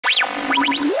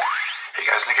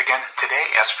again. Today,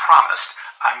 as promised,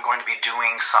 I'm going to be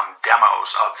doing some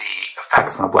demos of the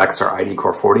effects on the Blackstar ID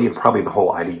Core 40 and probably the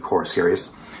whole ID Core series.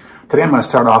 Today I'm going to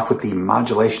start off with the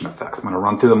modulation effects. I'm going to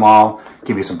run through them all,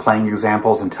 give you some playing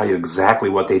examples, and tell you exactly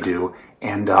what they do,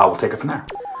 and we'll take it from there.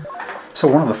 So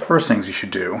one of the first things you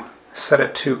should do, set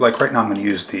it to, like right now I'm going to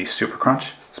use the Super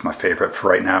Crunch. It's my favorite for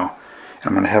right now. And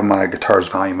I'm going to have my guitar's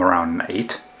volume around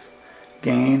 8.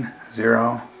 Gain,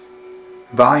 0.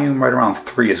 Volume right around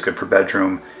 3 is good for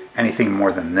bedroom. Anything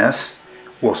more than this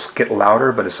will get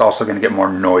louder, but it's also going to get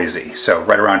more noisy. So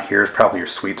right around here is probably your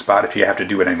sweet spot. If you have to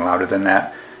do it any louder than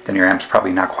that, then your amp's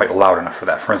probably not quite loud enough for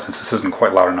that. For instance, this isn't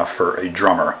quite loud enough for a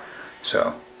drummer.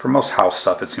 So for most house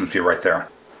stuff, it seems to be right there.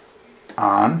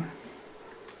 On,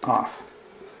 off,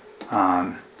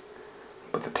 on.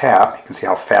 With the tap, you can see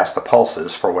how fast the pulse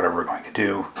is for whatever we're going to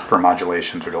do for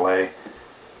modulations or delay.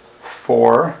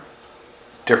 4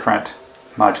 different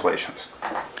modulations.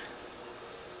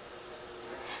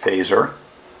 Phaser,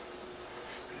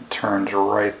 turns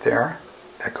right there.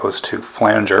 That goes to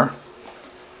flanger.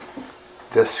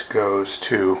 This goes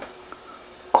to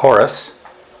chorus,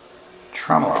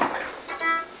 tremolo.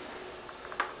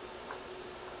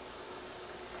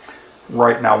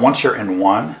 Right now, once you're in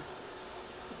one,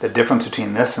 the difference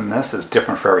between this and this is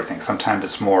different for everything. Sometimes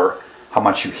it's more how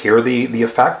much you hear the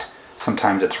effect.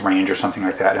 Sometimes it's range or something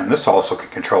like that. And this also can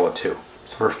control it too.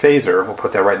 So for phaser, we'll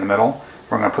put that right in the middle.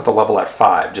 We're going to put the level at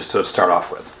 5 just to start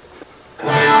off with.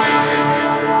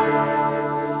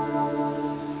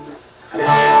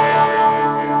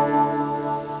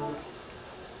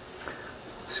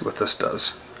 See what this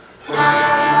does.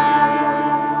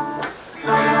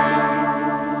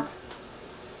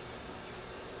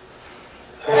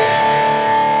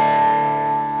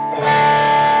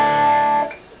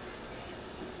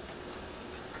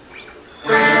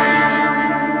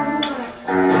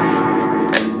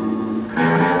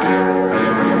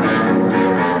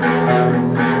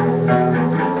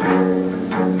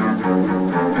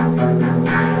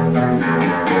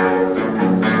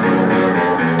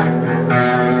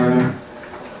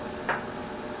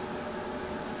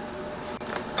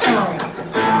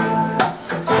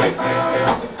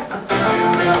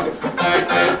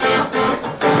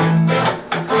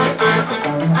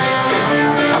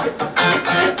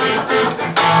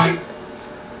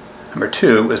 Number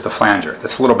 2 is the flanger.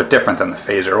 That's a little bit different than the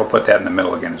phaser. We'll put that in the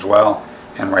middle again as well,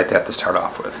 and write that to start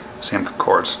off with. Same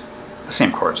chords. The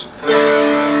same chords. It's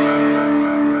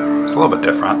a little bit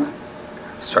different.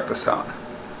 Let's check this out.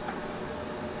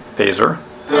 Phaser.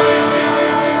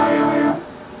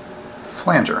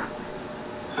 Flanger.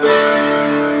 Put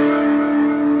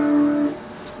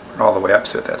it all the way up,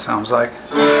 see what that sounds like.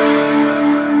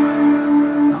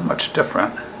 Not much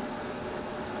different.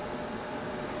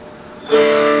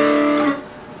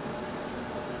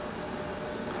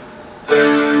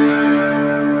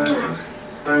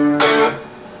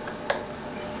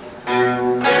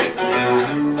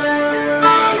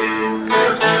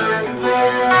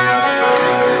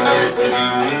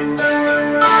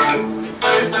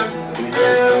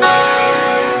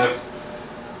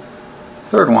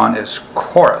 Third one is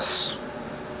chorus.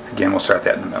 Again, we'll start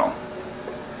that in the middle.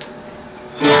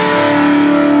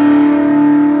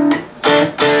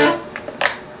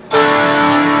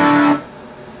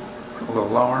 A little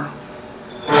lower.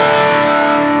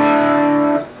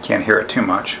 Can't hear it too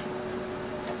much.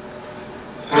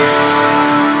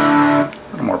 A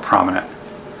little more prominent.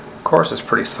 Chorus is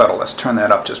pretty subtle. Let's turn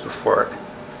that up just before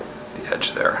the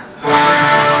edge there.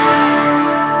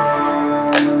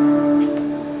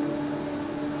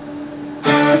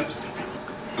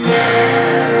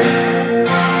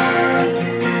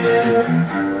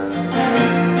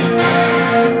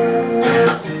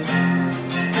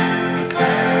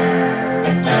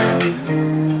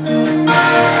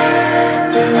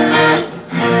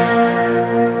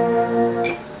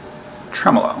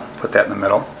 Tremolo, put that in the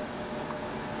middle.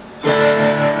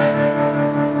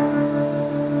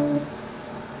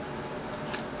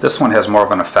 This one has more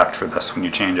of an effect for this when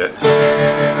you change it.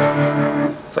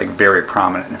 It's like very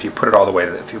prominent, and if you put it all the way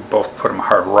to if you both put them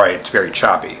hard right, it's very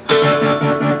choppy.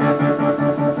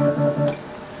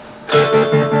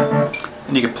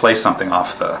 And you can play something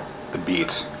off the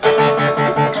beats.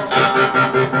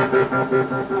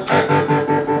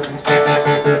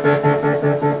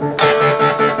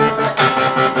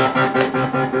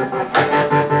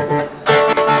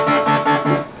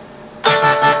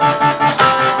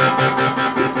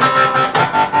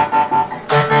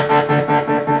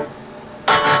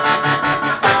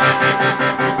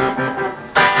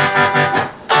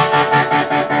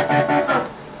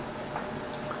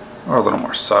 or a little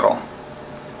more subtle.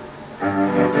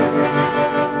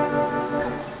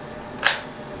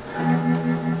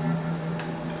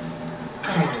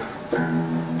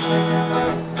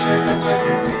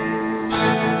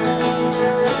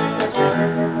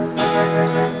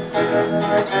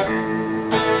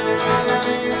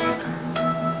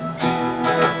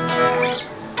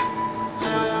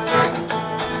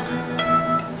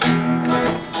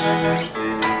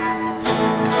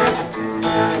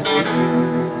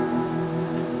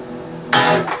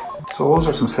 those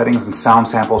are some settings and sound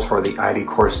samples for the ID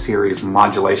Core series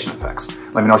modulation effects.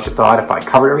 Let me know what you thought, if I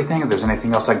covered everything, if there's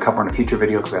anything else I can cover in a future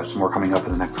video, because I have some more coming up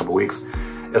in the next couple weeks,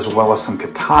 as well as some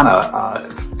katana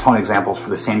tone examples for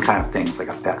the same kind of things, like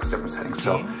effects, different settings.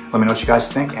 So let me know what you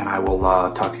guys think, and I will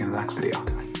talk to you in the next video.